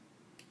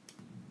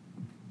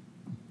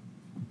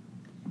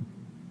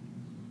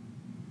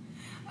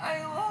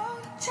I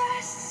won't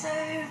just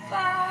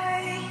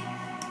survive.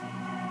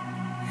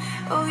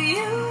 Oh,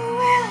 you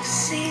will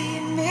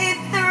see me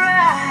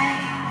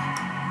thrive.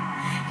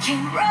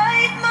 Can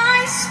write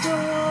my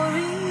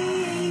story.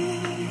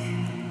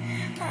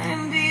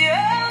 I'm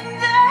beyond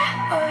the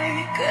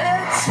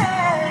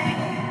archetype.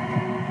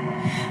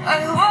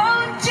 I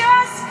won't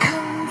just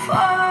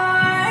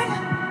conform.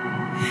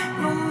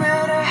 No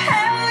matter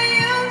how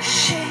you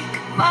shake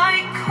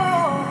my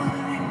core.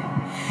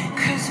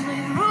 'Cause my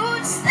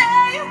roots,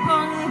 they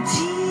run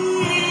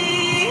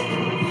deep.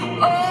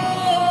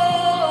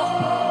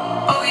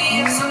 Oh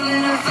yes, a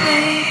little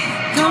faith.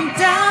 Don't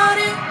doubt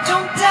it,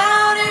 don't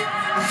doubt it.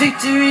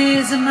 Victory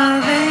is in my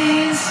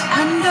veins.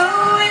 I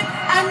know it,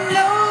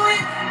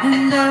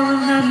 and I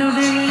will not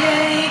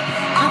deviate.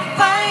 I'll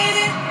fight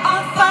it,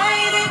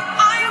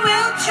 I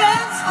will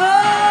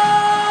transform.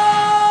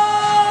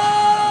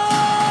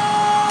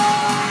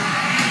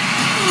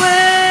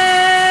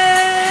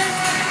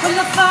 When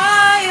the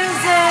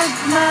fire's at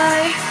my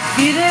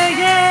feet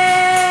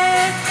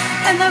again,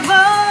 and the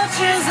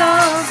vultures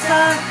all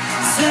start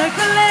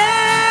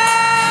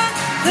circling,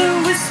 they're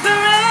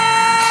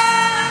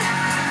whispering,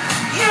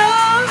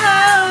 you're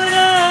out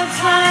of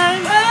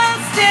time, but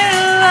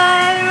still I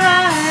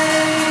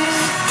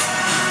rise.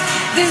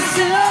 There's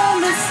no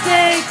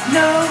mistake,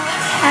 no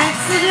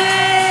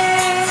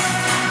accident.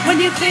 When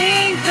you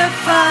think the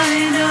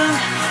final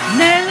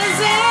nail is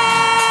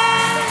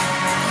in,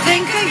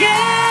 think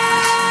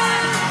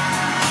again.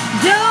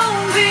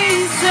 Don't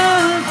be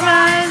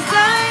surprised,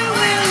 I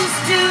will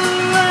still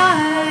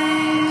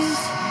rise.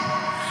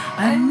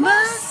 I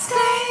must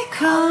stay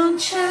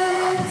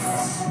conscious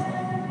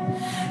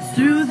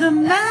through the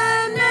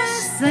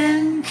madness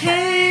and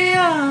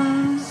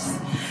chaos.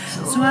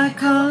 So I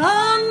call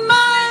on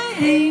my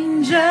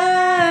angels.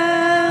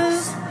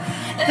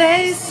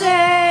 They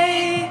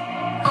say,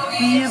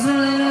 be a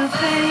little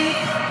faith.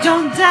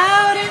 Don't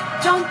doubt it,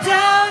 don't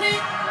doubt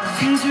it.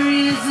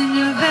 Victory is in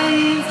your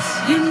veins.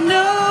 You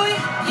know it,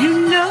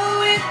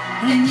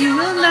 and you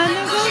will not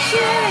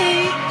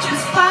negotiate.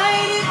 Just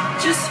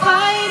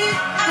fight it,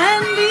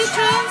 and be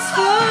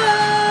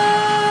transformed.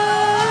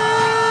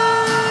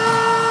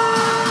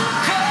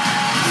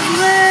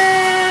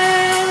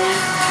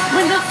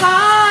 When the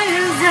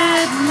fire's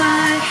at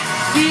my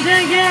feet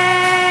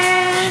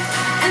again,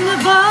 and the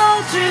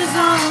vultures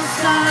all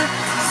start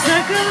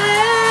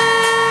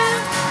circling,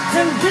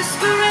 they're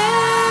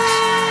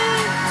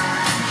whispering,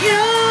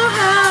 you're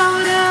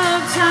out of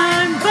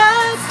time,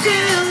 but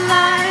still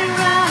I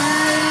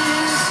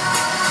rise.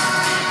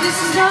 This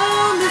is no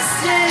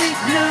mistake,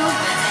 no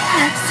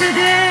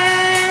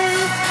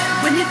accident.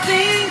 When you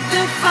think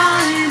the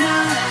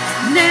final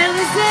nail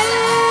is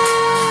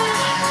in,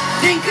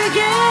 think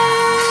again.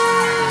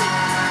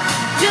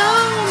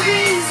 Don't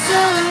be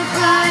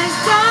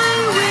surprised, I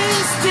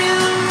will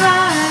still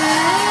rise.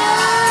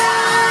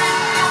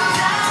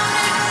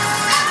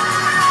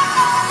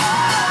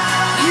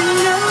 You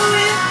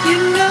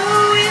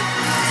know it.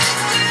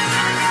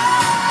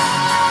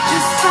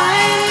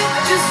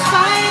 Just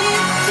fight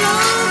it,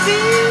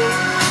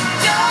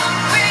 don't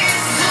be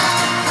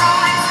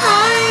surprised, I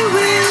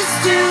will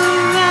still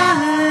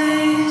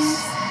rise.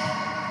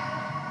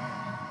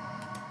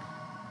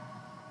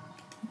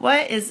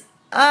 What is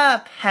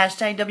up?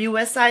 Hashtag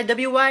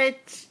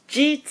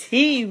WSIWYG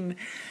team,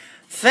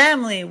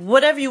 family,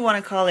 whatever you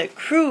want to call it,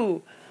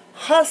 crew,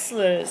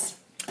 hustlers.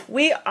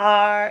 We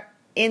are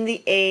in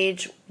the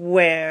age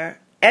where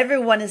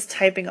everyone is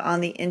typing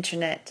on the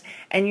internet.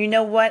 And you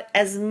know what?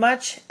 As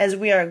much as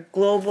we are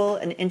global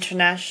and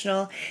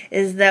international,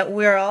 is that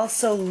we're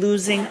also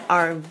losing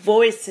our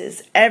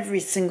voices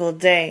every single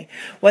day.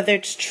 Whether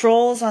it's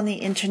trolls on the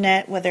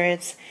internet, whether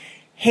it's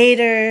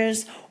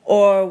haters,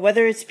 or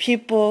whether it's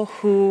people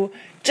who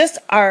just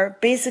are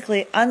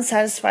basically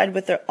unsatisfied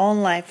with their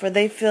own life, where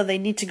they feel they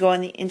need to go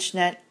on the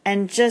internet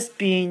and just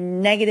be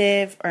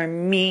negative or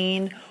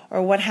mean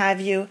or what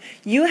have you.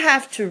 You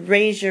have to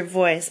raise your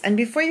voice. And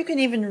before you can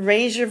even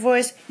raise your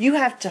voice, you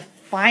have to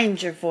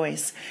find your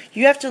voice.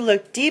 You have to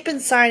look deep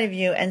inside of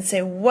you and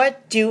say,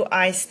 what do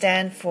I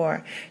stand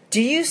for?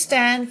 Do you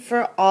stand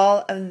for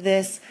all of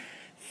this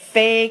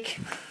fake,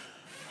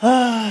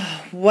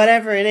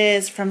 whatever it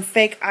is, from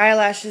fake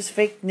eyelashes,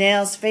 fake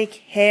nails,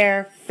 fake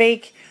hair,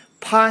 fake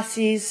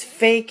posses,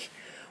 fake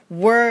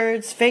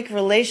words, fake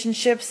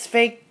relationships,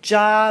 fake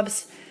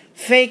jobs,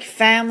 fake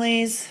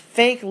families,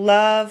 fake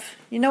love?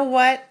 You know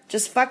what?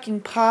 Just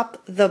fucking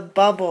pop the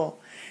bubble.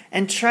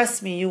 And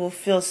trust me, you will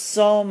feel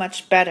so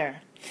much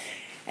better.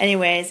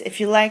 Anyways, if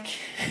you like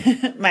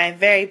my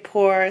very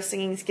poor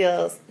singing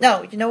skills,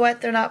 no, you know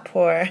what? They're not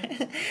poor.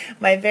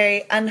 My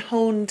very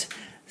unhoned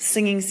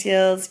singing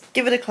skills,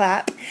 give it a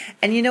clap.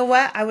 And you know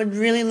what? I would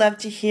really love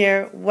to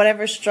hear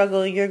whatever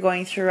struggle you're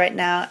going through right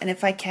now. And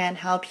if I can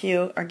help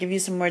you or give you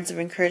some words of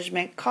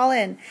encouragement, call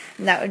in.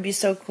 And that would be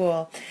so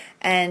cool.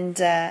 And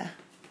have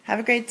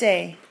a great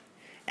day.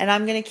 And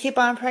I'm going to keep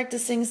on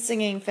practicing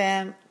singing,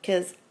 fam,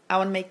 because I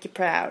want to make you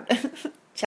proud.